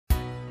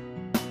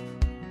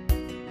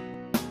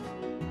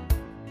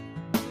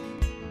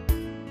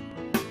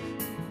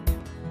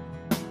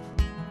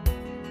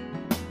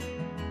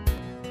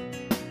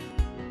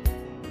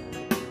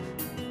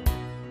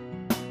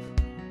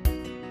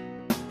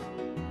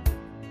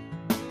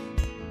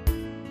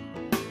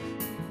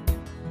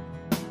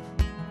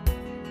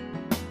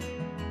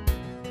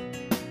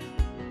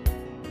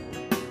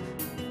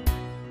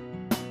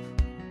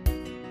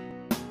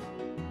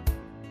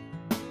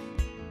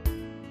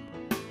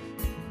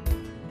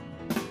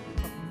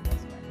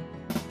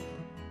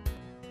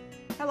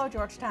Hello,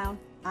 Georgetown.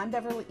 I'm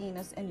Beverly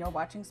Enos, and you're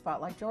watching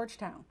Spotlight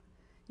Georgetown.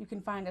 You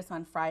can find us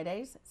on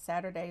Fridays,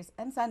 Saturdays,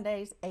 and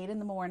Sundays, 8 in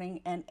the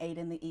morning and 8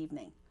 in the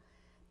evening.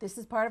 This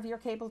is part of your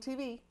cable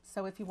TV,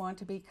 so if you want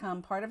to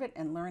become part of it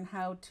and learn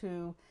how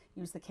to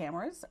use the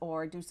cameras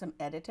or do some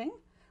editing,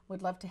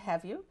 we'd love to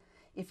have you.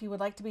 If you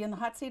would like to be in the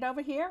hot seat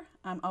over here,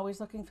 I'm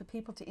always looking for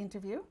people to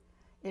interview.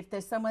 If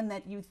there's someone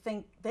that you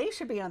think they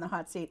should be on the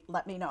hot seat,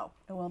 let me know,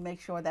 and we'll make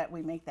sure that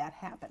we make that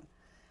happen.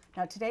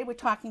 Now, today we're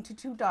talking to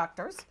two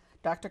doctors,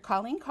 Dr.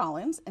 Colleen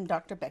Collins and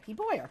Dr. Becky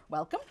Boyer.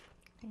 Welcome.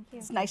 Thank you.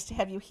 It's nice to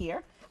have you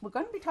here. We're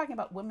going to be talking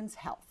about women's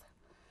health.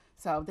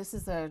 So this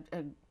is a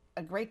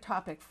great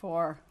topic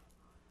for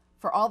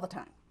all the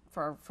time,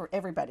 for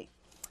everybody.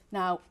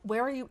 Now,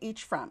 where are you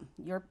each from?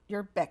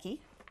 You're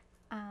Becky.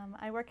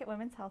 I work at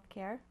Women's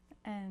Healthcare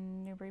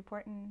in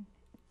Newburyport and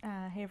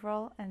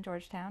Haverhill and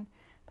Georgetown,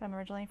 but I'm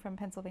originally from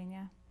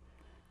Pennsylvania.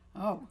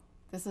 Oh,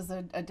 this is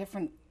a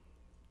different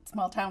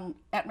small town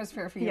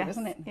atmosphere for you, Yes.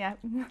 Isn't it? Yeah,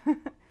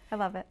 I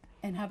love it.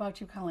 And how about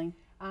you, Colleen?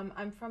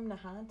 I'm from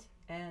Nahant,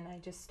 and I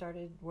just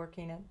started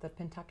working at the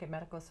Pentucket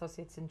Medical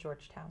Associates in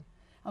Georgetown.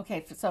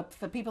 Okay, so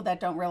for people that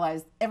don't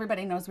realize,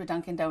 everybody knows where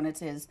Dunkin'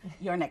 Donuts is.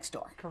 You're next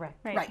door. Correct.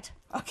 Right.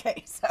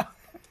 Okay, so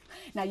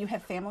now you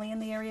have family in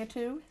the area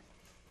too?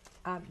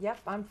 Yep,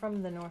 I'm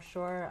from the North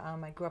Shore.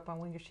 I grew up on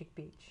Wingershik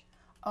Beach.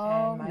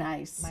 Oh, and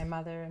nice. My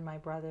mother and my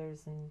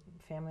brothers and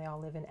family all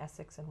live in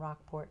Essex and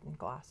Rockport and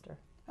Gloucester.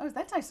 Oh,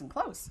 that's nice and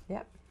close.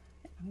 Yep.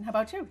 And how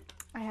about you?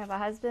 I have a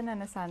husband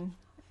and a son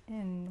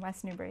in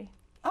West Newbury.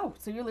 Oh,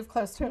 so you live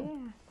close too.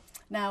 Yeah.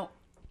 Now,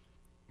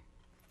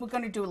 we're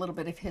going to do a little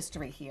bit of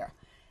history here.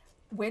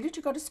 Where did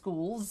you go to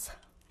schools,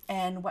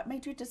 and what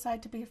made you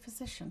decide to be a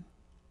physician?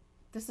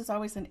 This is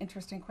always an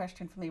interesting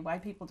question for me, why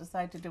people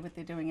decide to do what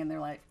they're doing in their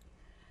life.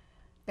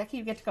 Becky,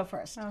 you get to go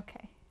first.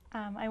 Okay.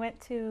 I went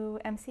to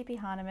MCP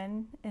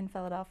Hahnemann in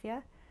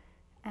Philadelphia,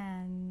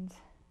 and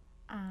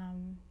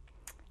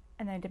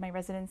then I did my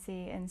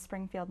residency in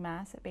Springfield,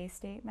 Mass. at Bay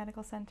State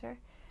Medical Center.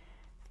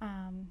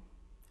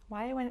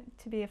 Why I went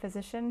to be a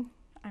physician,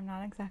 I'm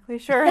not exactly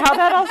sure how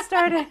that all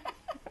started.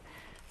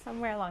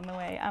 Somewhere along the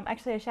way.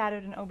 Actually, I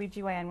shadowed an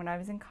OBGYN when I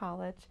was in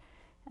college,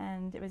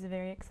 and it was a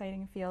very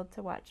exciting field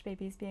to watch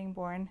babies being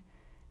born,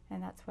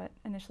 and that's what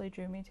initially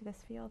drew me to this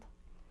field.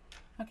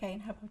 Okay,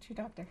 and how about you,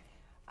 doctor?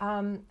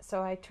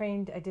 So I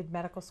did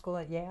medical school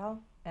at Yale,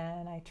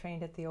 and I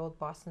trained at the old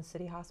Boston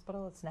City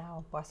Hospital. It's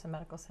now Boston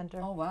Medical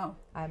Center. Oh, wow.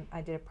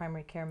 I did a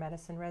primary care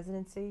medicine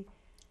residency,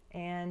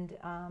 and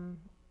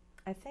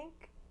I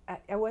think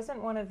I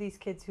wasn't one of these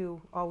kids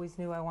who always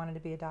knew I wanted to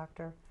be a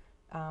doctor.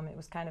 It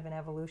was kind of an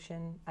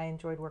evolution. I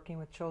enjoyed working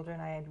with children.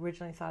 I had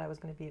originally thought I was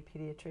going to be a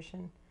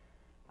pediatrician,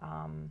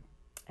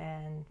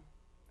 and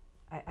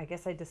I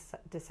guess I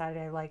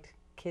decided I liked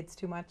kids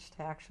too much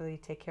to actually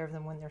take care of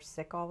them when they're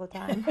sick all the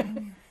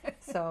time.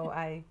 So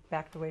I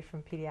backed away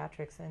from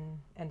pediatrics and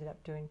ended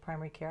up doing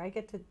primary care. I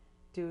get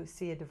to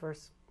see a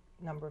diverse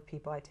number of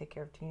people. I take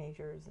care of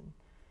teenagers and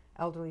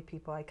elderly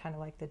people. I kind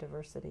of like the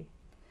diversity.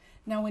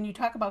 Now, when you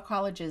talk about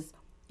colleges,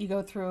 you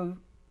go through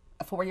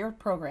a four-year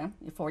program,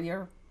 a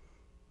four-year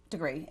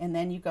degree, and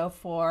then you go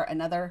for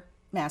another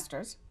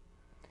master's,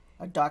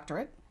 a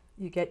doctorate.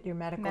 You get your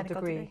medical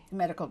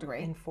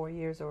degree in 4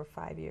 years or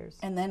 5 years.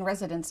 And then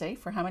residency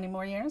for how many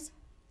more years?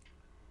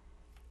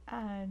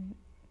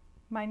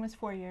 Mine was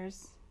 4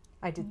 years.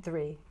 I did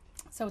 3.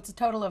 So it's a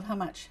total of how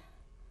much?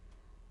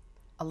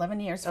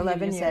 11 years for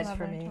 11 you, years said.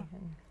 for me.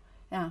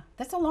 Yeah,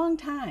 that's a long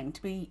time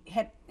to be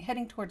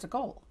heading towards a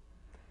goal.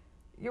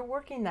 You're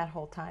working that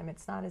whole time.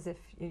 It's not as if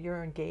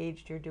you're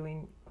engaged, you're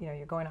doing,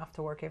 you're going off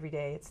to work every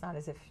day. It's not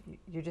as if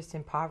you're just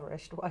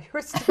impoverished while you're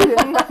a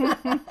student.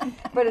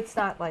 But it's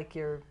not like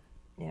you're,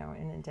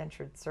 an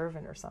indentured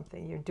servant or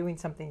something. You're doing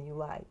something you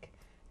like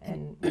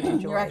and you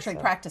enjoy. You're actually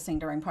practicing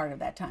during part of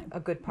that time. A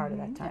good part of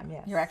that time,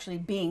 yes. You're actually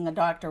being a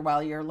doctor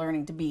while you're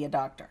learning to be a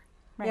doctor.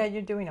 Right. Yeah,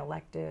 you're doing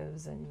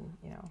electives and,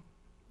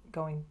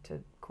 going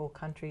to cool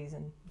countries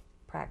and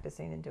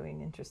practicing and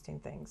doing interesting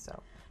things.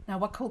 So now,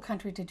 what cool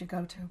country did you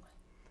go to?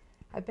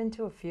 I've been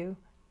to a few.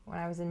 When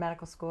I was in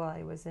medical school,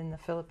 I was in the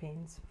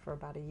Philippines for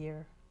about a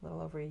year, a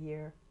little over a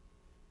year,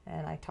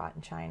 and I taught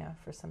in China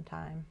for some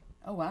time.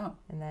 Oh, wow.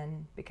 And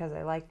then because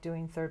I liked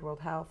doing third world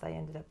health, I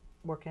ended up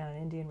working on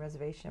an Indian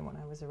reservation when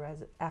I was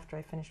after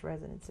I finished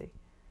residency.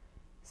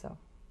 So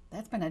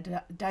that's been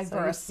a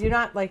diverse. So you're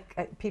not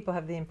like people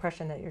have the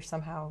impression that you're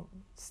somehow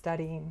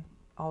studying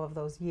all of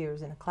those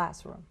years in a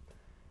classroom.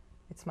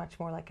 It's much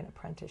more like an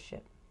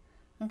apprenticeship.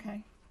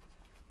 Okay.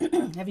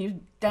 Have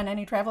you done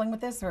any traveling with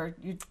this, or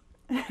you?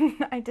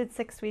 I did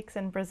 6 weeks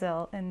in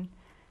Brazil in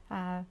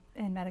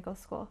medical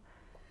school.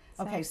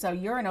 So. Okay, so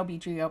you're an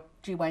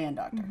OBGYN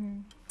doctor.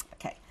 Mm-hmm.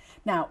 Okay.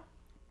 Now,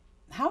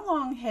 how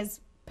long has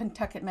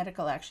Pentucket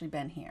Medical actually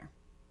been here?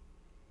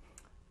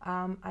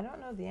 I don't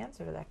know the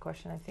answer to that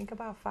question. I think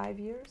about 5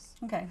 years.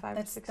 Okay, 5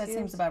 or 6 years. That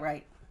seems about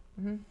right.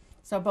 Mm-hmm.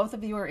 So both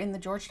of you are in the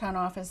Georgetown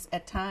office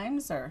at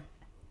times, or?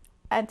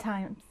 At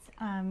times.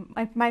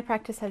 My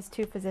practice has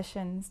 2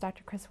 physicians,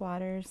 Dr. Chris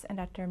Waters and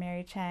Dr.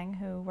 Mary Chang,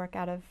 who work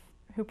out of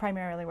who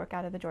primarily work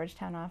out of the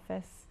Georgetown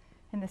office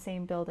in the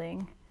same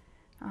building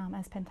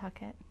as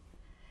Pentucket.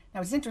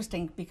 Now it's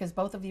interesting because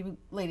both of you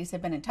ladies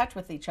have been in touch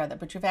with each other,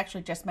 but you've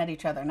actually just met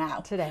each other now.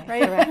 Today.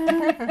 Right.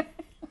 Correct.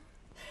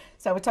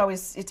 So it's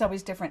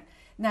always different.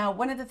 Now,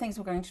 one of the things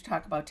we're going to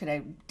talk about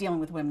today, dealing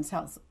with women's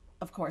health,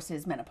 of course,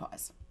 is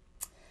menopause.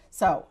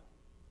 So,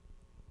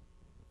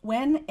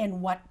 when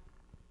and what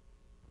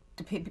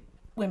do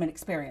women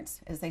experience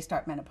as they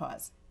start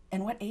menopause,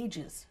 and what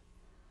ages?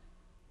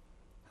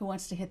 Who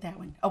wants to hit that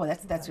one? Oh,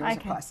 that's yours,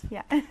 of course.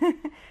 Yeah.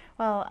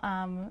 Well,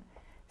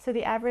 so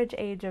the average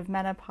age of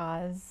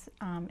menopause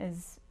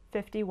is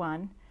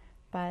 51,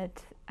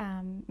 but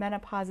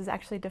menopause is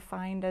actually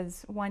defined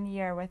as 1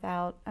 year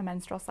without a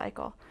menstrual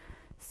cycle.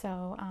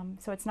 So,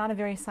 so it's not a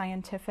very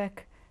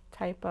scientific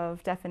type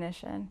of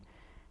definition.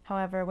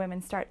 However,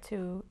 women start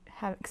to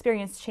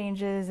experience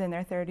changes in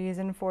their 30s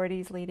and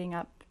 40s leading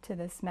up to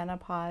this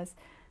menopause,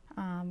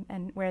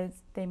 and where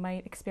they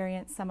might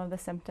experience some of the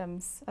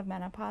symptoms of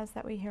menopause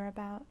that we hear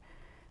about.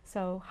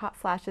 So hot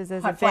flashes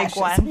is a big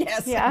one.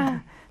 Yes. Yeah,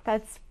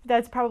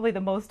 that's probably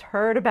the most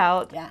heard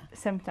about Yeah.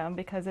 symptom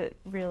because it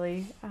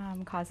really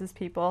causes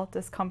people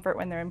discomfort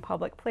when they're in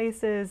public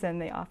places, and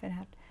they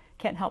often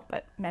can't help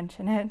but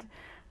mention it.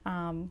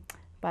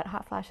 But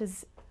hot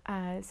flashes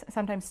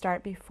sometimes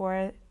start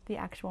before the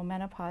actual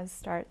menopause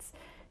starts,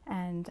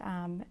 and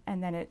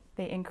then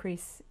they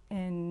increase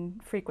in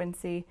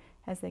frequency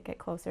as they get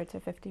closer to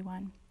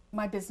 51.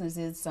 My business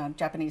is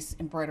Japanese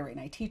embroidery, and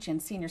I teach in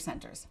senior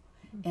centers.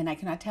 And I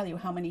cannot tell you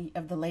how many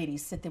of the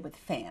ladies sit there with a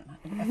fan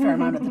a fair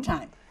amount of the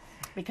time,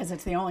 because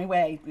it's the only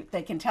way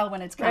they can tell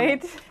when it's coming.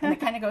 Right. And it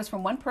kind of goes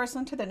from one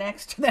person to the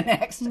next to the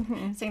next.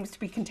 Mm-hmm. Seems to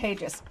be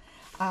contagious.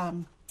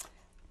 How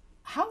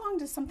long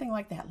does something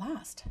like that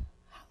last?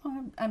 How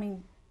long? I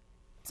mean,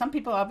 some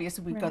people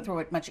obviously would go Right. through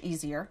it much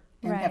easier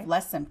and Right. have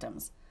less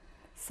symptoms.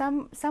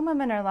 Some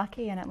women are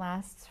lucky and it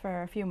lasts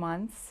for a few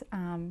months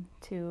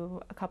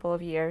to a couple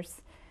of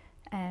years.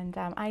 And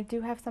I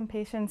do have some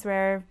patients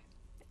where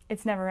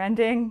it's never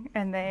ending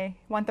and they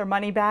want their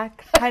money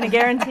back, kind of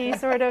guarantee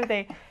sort of.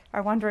 They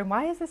are wondering,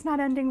 why is this not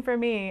ending for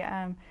me?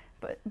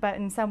 But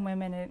in some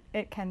women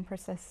it can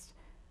persist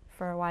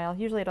for a while,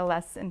 usually at a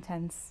less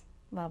intense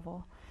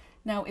level.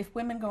 Now, if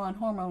women go on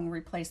hormone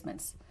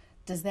replacements,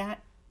 does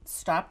that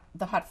stop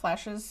the hot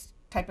flashes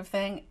type of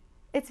thing?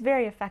 It's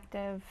very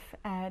effective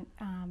at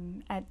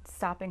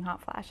stopping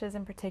hot flashes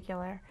in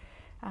particular.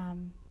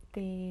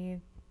 The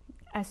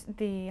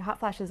hot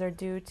flashes are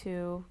due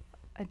to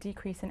a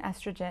decrease in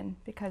estrogen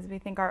because we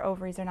think our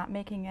ovaries are not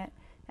making it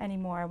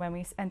anymore when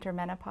we enter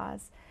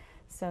menopause.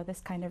 So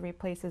this kind of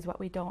replaces what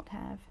we don't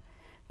have.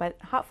 But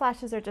hot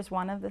flashes are just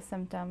one of the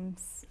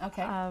symptoms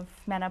of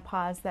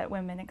menopause that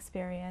women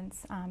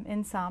experience.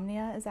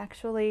 Insomnia is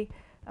actually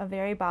a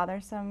very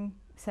bothersome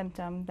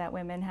symptom that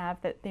women have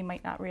that they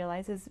might not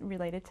realize is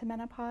related to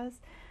menopause.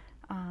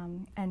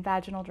 And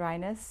vaginal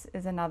dryness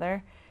is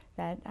another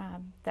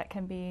that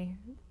can be,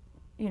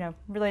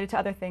 related to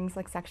other things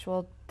like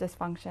sexual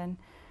dysfunction.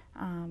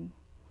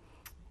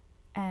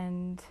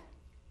 And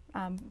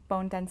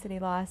bone density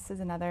loss is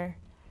another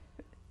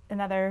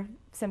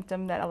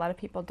symptom that a lot of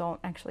people don't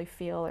actually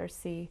feel or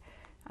see,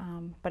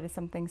 but it's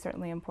something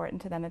certainly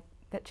important to them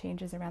that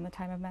changes around the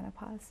time of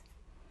menopause.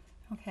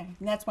 Okay,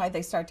 and that's why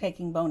they start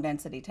taking bone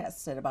density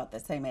tests at about the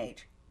same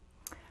age.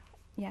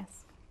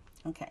 Yes.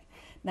 Okay,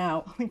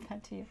 now I'll leave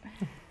that to you.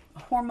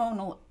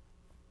 hormonal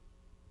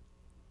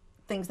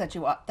things that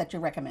you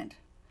recommend,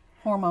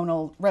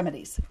 hormonal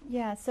remedies.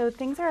 Yeah, so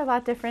things are a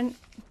lot different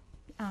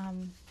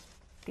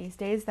these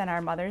days than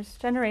our mother's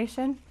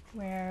generation,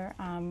 where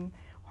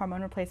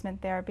hormone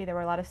replacement therapy, there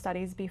were a lot of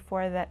studies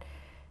before that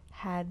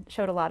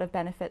showed a lot of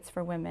benefits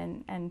for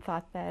women and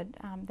thought that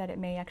it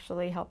may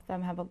actually help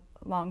them have a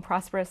long,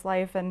 prosperous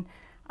life. And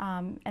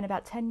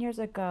about 10 years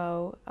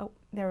ago,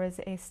 there was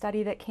a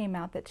study that came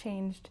out that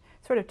changed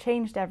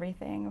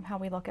everything of how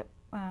we look at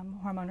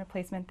hormone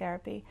replacement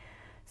therapy.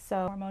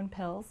 So hormone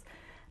pills,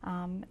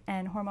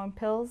 and hormone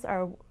pills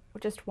are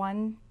just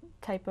one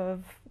type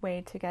of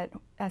way to get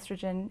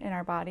estrogen in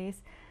our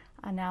bodies.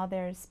 Now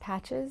there's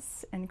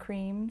patches and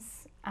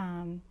creams,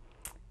 and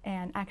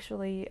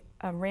actually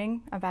a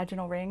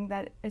vaginal ring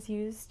that is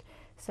used.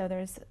 So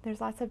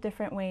there's lots of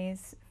different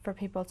ways for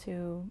people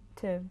to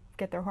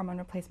get their hormone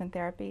replacement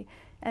therapy.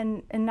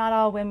 And not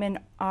all women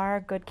are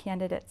good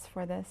candidates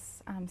for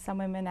this. Some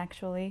women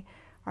actually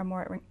are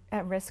more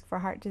at risk for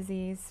heart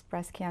disease,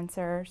 breast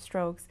cancer,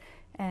 strokes,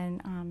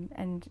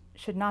 and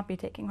should not be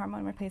taking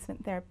hormone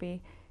replacement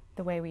therapy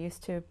the way we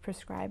used to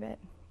prescribe it.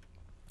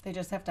 They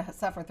just have to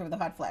suffer through the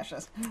hot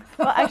flashes.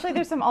 Well, actually,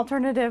 there's some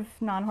alternative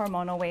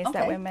non-hormonal ways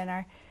that Okay.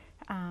 women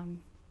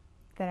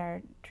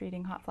are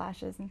treating hot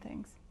flashes and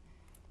things.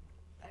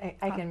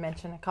 I can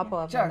mention a couple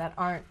of Sure. them that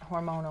aren't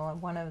hormonal,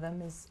 and one of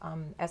them is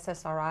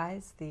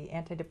SSRIs, the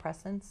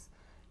antidepressants,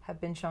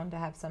 have been shown to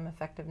have some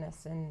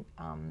effectiveness in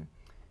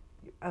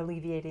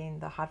alleviating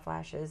the hot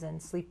flashes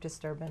and sleep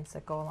disturbance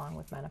that go along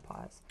with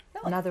menopause.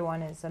 Really? Another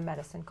one is a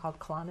medicine called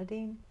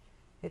clonidine,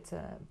 It's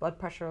a blood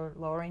pressure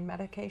lowering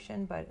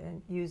medication, but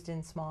used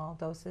in small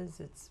doses,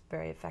 it's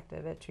very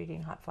effective at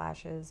treating hot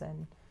flashes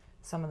and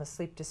some of the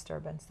sleep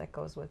disturbance that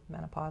goes with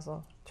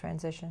menopausal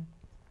transition.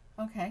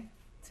 Okay.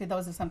 See,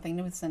 those are something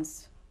new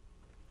since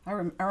I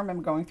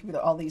remember going through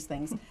all these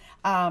things.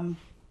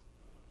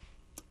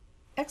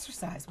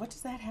 Exercise, what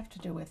does that have to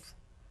do with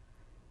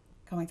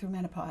going through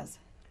menopause?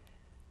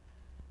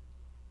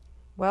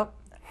 Well,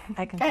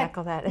 I can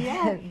tackle that.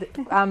 Yeah.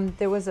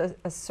 There was a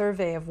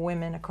survey of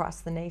women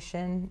across the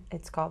nation.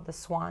 It's called the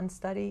SWAN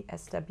study,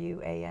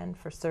 SWAN,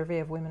 for Survey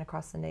of Women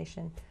Across the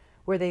Nation,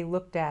 where they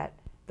looked at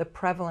the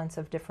prevalence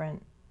of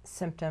different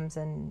symptoms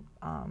and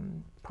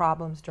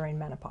problems during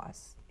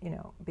menopause,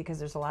 because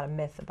there's a lot of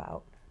myth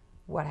about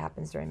what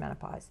happens during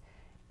menopause.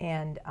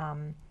 And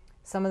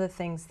some of the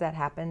things that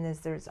happen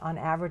is there's on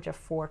average a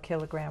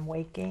 4-kilogram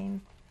weight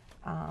gain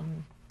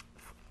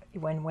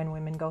when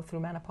women go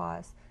through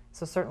menopause.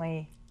 So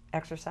certainly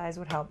exercise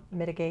would help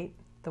mitigate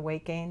the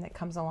weight gain that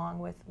comes along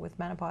with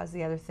menopause.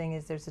 The other thing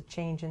is there's a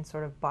change in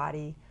sort of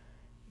body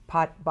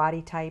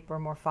type or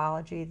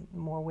morphology.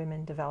 More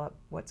women develop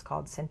what's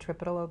called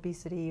centripetal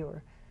obesity,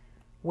 or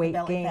weight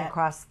gain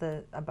across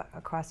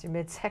your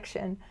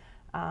midsection,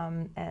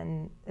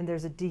 and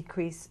there's a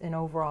decrease in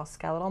overall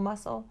skeletal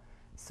muscle.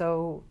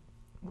 So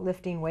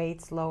lifting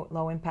weights,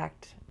 low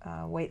impact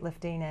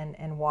weightlifting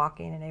and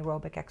walking and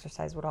aerobic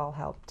exercise would all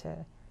help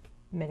to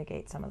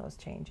mitigate some of those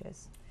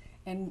changes.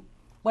 And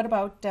what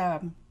about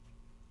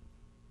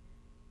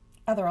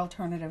other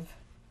alternative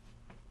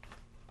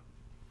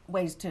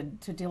ways to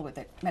deal with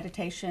it?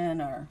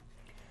 Meditation or?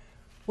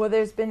 Well,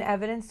 there's been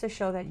evidence to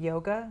show that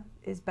yoga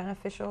is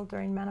beneficial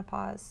during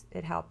menopause.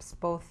 It helps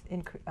both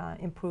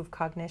improve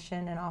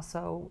cognition and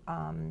also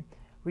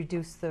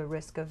reduce the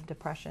risk of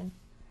depression.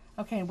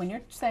 Okay, when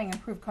you're saying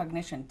improve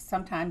cognition,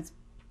 sometimes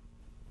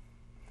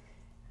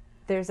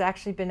there's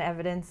actually been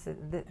evidence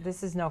that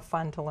this is no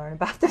fun to learn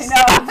about this.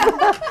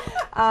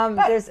 I know.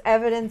 There's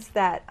evidence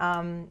that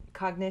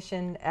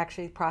cognition,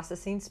 actually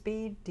processing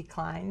speed,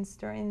 declines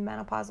during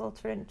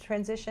menopausal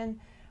transition,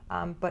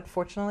 but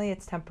fortunately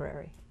it's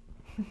temporary.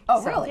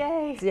 Oh, so, really?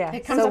 Yay. Yeah.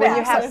 It comes So when back.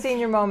 you have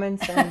senior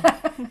moments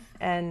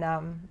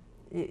and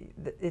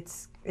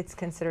it's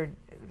considered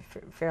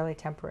fairly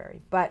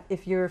temporary. But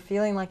if you're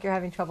feeling like you're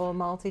having trouble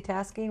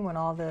multitasking when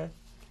all the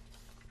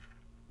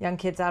young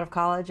kids out of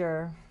college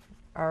are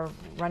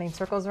running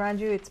circles around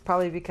you, it's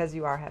probably because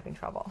you are having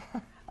trouble.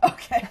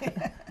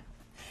 Okay.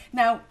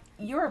 Now,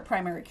 you're a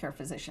primary care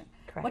physician.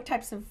 Correct. What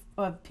types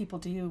of people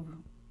do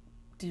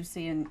you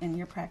see in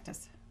your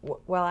practice?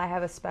 Well, I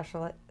have a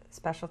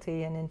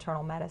specialty in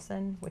internal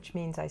medicine, which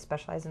means I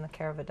specialize in the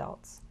care of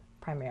adults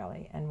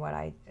primarily. And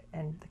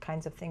the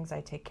kinds of things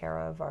I take care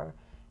of are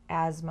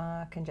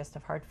asthma,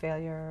 congestive heart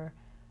failure,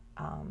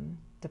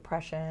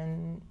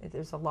 depression.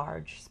 There's a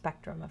large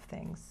spectrum of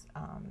things.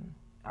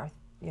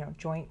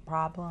 Joint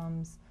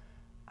problems.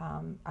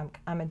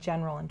 I'm a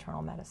general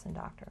internal medicine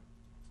doctor.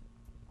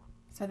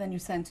 So then you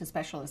send to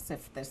specialists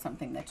if there's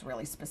something that's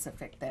really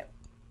specific that...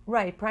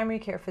 Right. Primary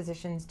care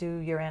physicians do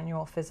your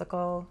annual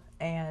physical,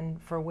 and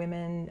for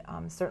women,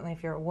 certainly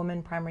if you're a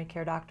woman primary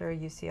care doctor,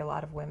 you see a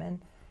lot of women,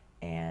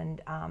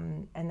 and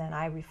then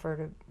I refer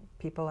to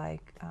people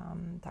like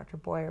Dr.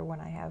 Boyer when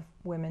I have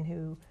women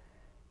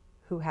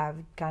who have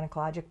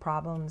gynecologic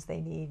problems.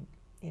 They need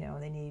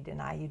an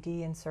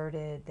IUD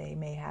inserted. They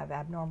may have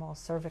abnormal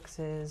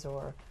cervixes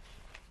or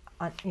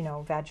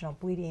vaginal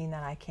bleeding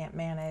that I can't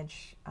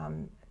manage.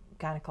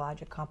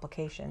 Gynecologic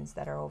complications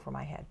that are over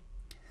my head.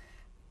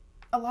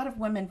 A lot of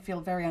women feel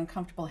very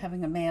uncomfortable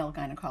having a male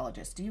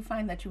gynecologist. Do you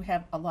find that you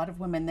have a lot of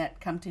women that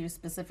come to you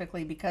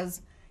specifically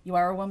because you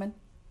are a woman?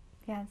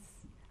 Yes.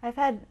 I've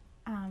had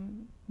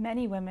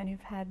many women who've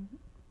had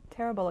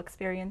terrible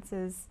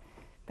experiences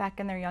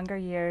back in their younger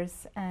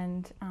years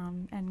and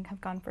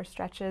have gone for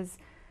stretches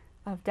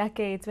of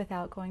decades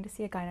without going to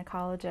see a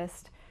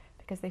gynecologist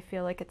because they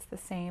feel like it's the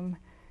same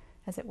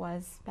as it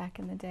was back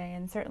in the day.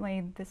 And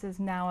certainly this is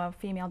now a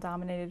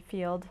female-dominated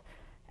field,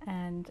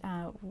 and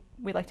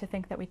we like to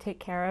think that we take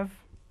care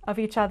of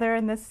each other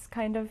in this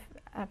kind of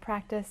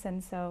practice,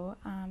 and so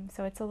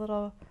it's a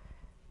little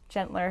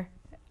gentler,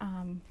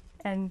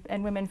 and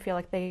women feel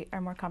like they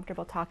are more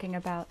comfortable talking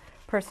about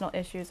personal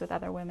issues with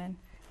other women.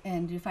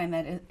 And you find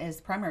that as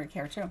primary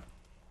care too?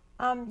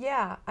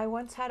 Yeah, I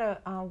once had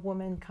a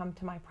woman come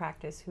to my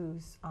practice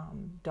whose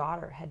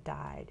daughter had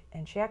died,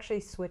 and she actually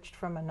switched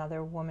from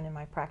another woman in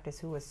my practice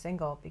who was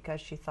single because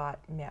she thought,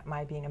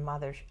 my being a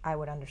mother, I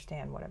would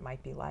understand what it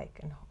might be like,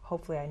 and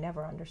hopefully I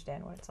never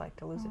understand what it's like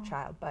to lose a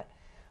child. But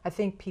I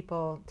think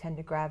people tend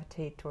to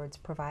gravitate towards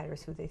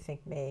providers who they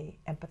think may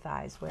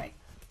empathize with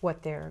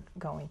what they're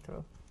going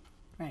through.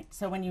 Right.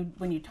 So when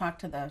you talk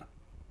to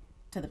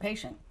the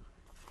patient,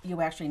 you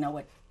actually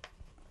know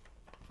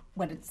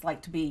what it's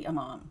like to be a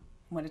mom,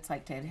 what it's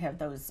like to have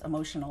those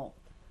emotional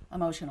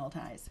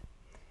ties.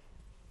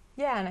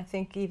 Yeah, and I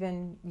think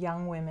even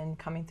young women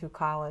coming through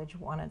college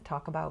want to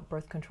talk about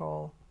birth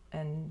control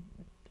and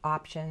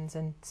options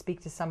and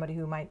speak to somebody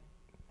who might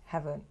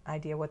have an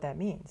idea what that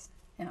means.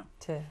 Yeah.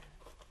 To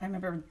I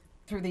remember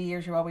through the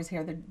years, you always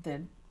hear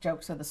the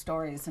jokes or the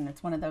stories, and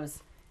it's one of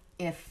those,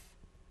 if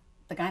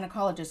the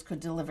gynecologist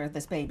could deliver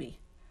this baby,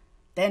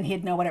 then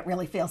he'd know what it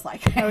really feels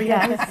like. Oh,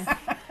 yes.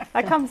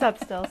 That comes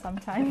up still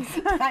sometimes.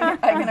 I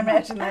can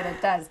imagine that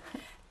it does.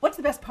 What's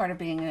the best part of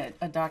being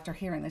a doctor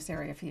here in this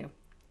area for you?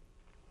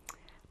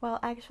 Well,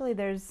 actually,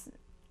 there's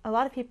a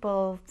lot of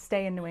people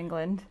stay in New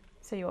England,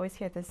 so you always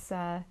hear this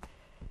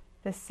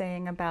this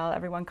saying about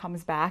everyone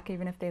comes back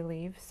even if they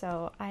leave.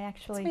 So I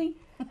actually,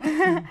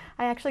 I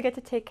actually get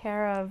to take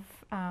care of,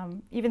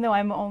 even though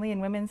I'm only in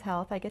women's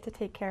health, I get to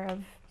take care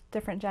of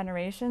different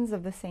generations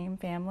of the same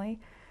family.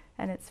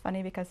 And it's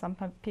funny because some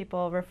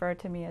people refer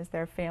to me as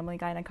their family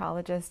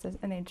gynecologist,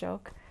 and they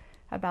joke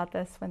about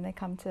this when they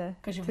come to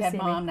Because you've to had see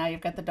mom, me. now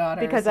you've got the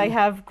daughters. Because I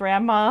have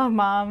grandma,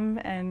 mom,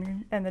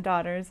 and the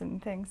daughters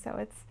and things. So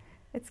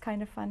it's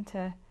kind of fun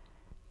to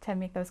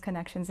make those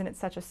connections, and it's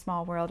such a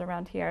small world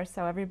around here.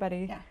 So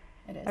everybody, Yeah,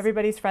 it is.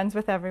 everybody's friends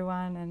with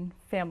everyone and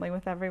family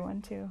with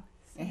everyone too.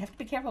 You have to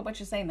be careful what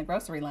you say in the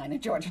grocery line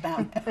in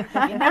Georgetown.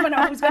 You never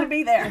know who's going to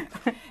be there.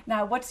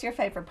 Now, what's your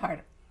favorite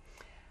part?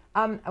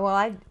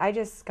 Well, I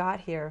just got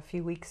here a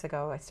few weeks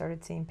ago. I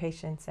started seeing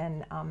patients,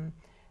 and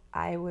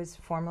I was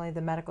formerly the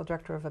medical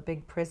director of a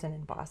big prison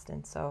in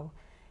Boston, so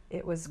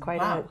it was quite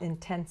Wow. an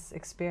intense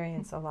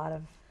experience, a lot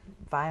of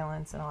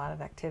violence and a lot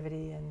of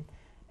activity,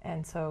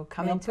 and so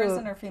coming Male to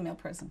prison or female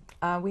prison?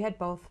 we had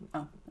both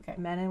Oh, okay.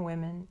 men and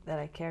women that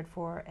I cared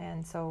for,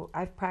 and so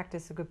I've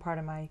practiced a good part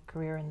of my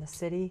career in the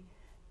city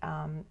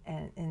and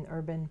in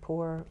urban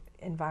poor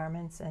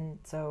environments, and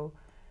so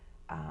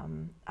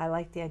I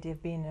like the idea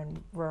of being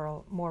in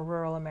more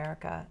rural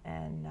America.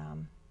 And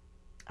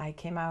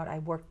I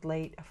worked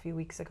late a few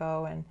weeks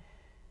ago, and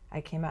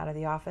I came out of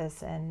the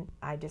office, and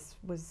I just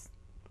was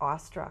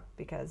awestruck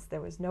because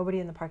there was nobody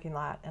in the parking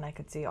lot, and I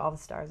could see all the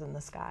stars in the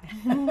sky,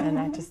 and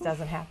that just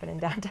doesn't happen in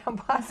downtown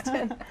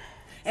Boston.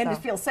 And So- it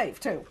feels safe,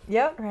 too.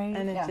 Yep. Right.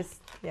 And it Yeah.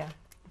 just,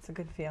 it's a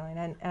good feeling.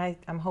 And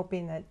I'm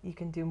hoping that you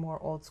can do more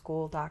old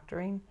school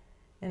doctoring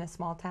in a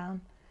small town,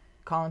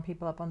 calling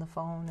people up on the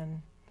phone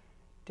and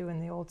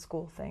doing the old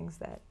school things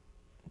that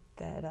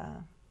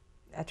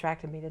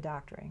attracted me to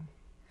doctoring.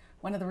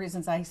 One of the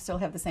reasons I still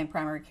have the same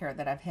primary care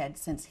that I've had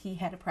since he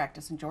had a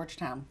practice in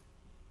Georgetown,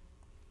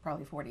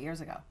 probably 40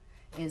 years ago,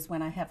 is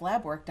when I have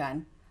lab work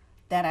done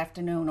that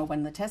afternoon or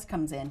when the test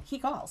comes in, he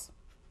calls.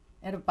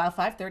 At about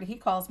 5:30, he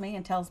calls me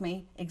and tells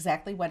me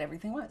exactly what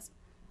everything was.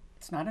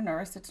 It's not a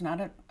nurse. It's not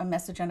a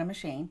message on a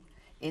machine.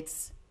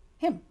 It's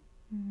him.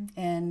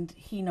 And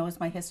he knows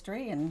my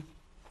history, and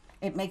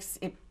it makes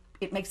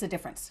a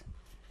difference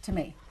to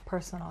me.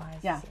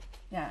 Personalized. Yeah,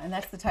 yeah, and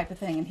that's the type of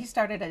thing. And he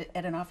started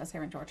at an office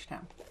here in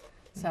Georgetown.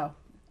 So,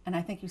 and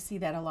I think you see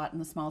that a lot in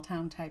the small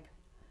town type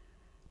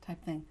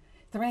thing.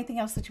 Is there anything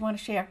else that you want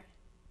to share?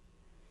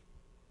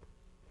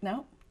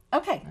 No?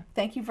 Okay.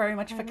 Thank you very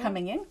much for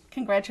coming in.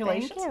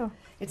 Congratulations. Thank you.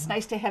 It's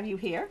nice to have you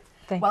here.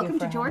 Thank Welcome you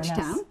to for having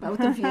Georgetown, us. both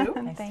of you. Nice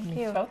to Thank meet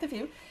you. Both of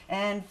you.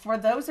 And for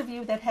those of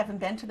you that haven't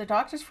been to the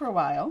doctors for a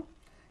while,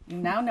 you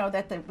now know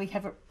that we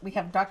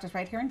have doctors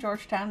right here in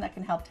Georgetown that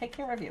can help take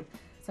care of you.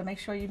 So make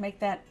sure you make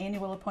that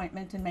annual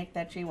appointment and make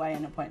that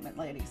GYN appointment,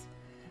 ladies.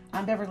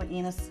 I'm Beverly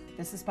Enos.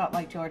 This is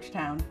Spotlight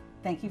Georgetown.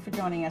 Thank you for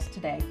joining us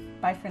today.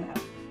 Bye for now.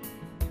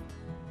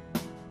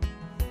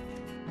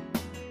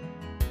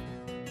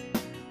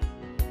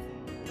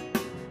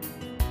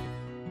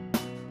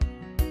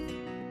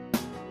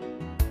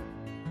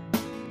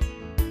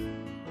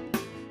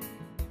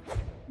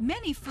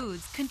 Many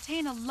foods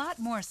contain a lot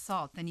more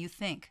salt than you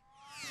think.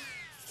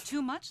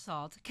 Too much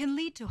salt can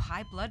lead to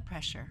high blood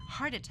pressure,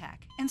 heart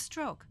attack, and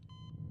stroke.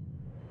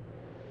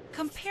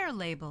 Compare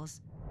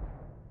labels.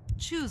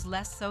 Choose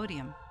less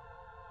sodium.